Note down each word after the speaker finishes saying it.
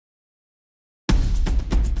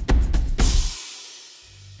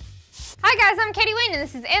Hi guys, I'm Katie Wayne and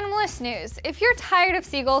this is Animalist News. If you're tired of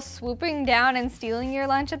seagulls swooping down and stealing your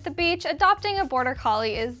lunch at the beach, adopting a Border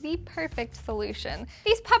Collie is the perfect solution.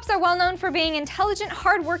 These pups are well known for being intelligent,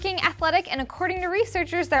 hardworking, athletic, and according to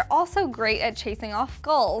researchers, they're also great at chasing off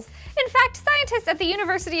gulls. In fact, scientists at the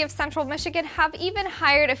University of Central Michigan have even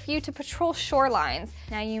hired a few to patrol shorelines.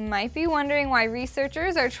 Now you might be wondering why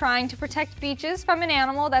researchers are trying to protect beaches from an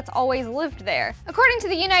animal that's always lived there. According to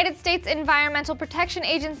the United States Environmental Protection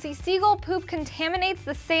Agency, seagull poop contaminates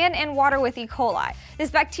the sand and water with E. coli.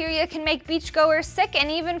 This bacteria can make beachgoers sick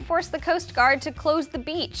and even force the Coast Guard to close the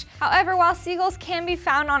beach. However, while seagulls can be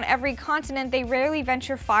found on every continent, they rarely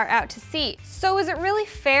venture far out to sea. So is it really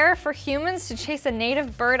fair for humans to chase a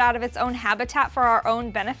native bird out of its own habitat for our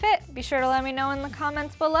own benefit? Be sure to let me know in the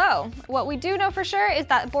comments below. What we do know for sure is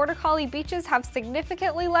that Border Collie beaches have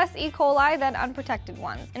significantly less E. coli than unprotected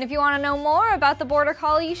ones. And if you want to know more about the Border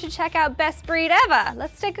Collie, you should check out Best Breed Ever.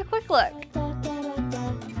 Let's take a quick look.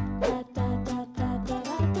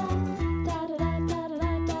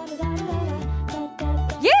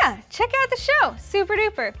 Yeah, check out the show, super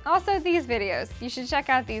duper. Also these videos, you should check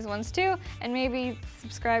out these ones too, and maybe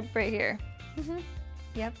subscribe right here.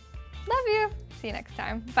 Yep, love you. See you next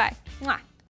time, bye. Mwah.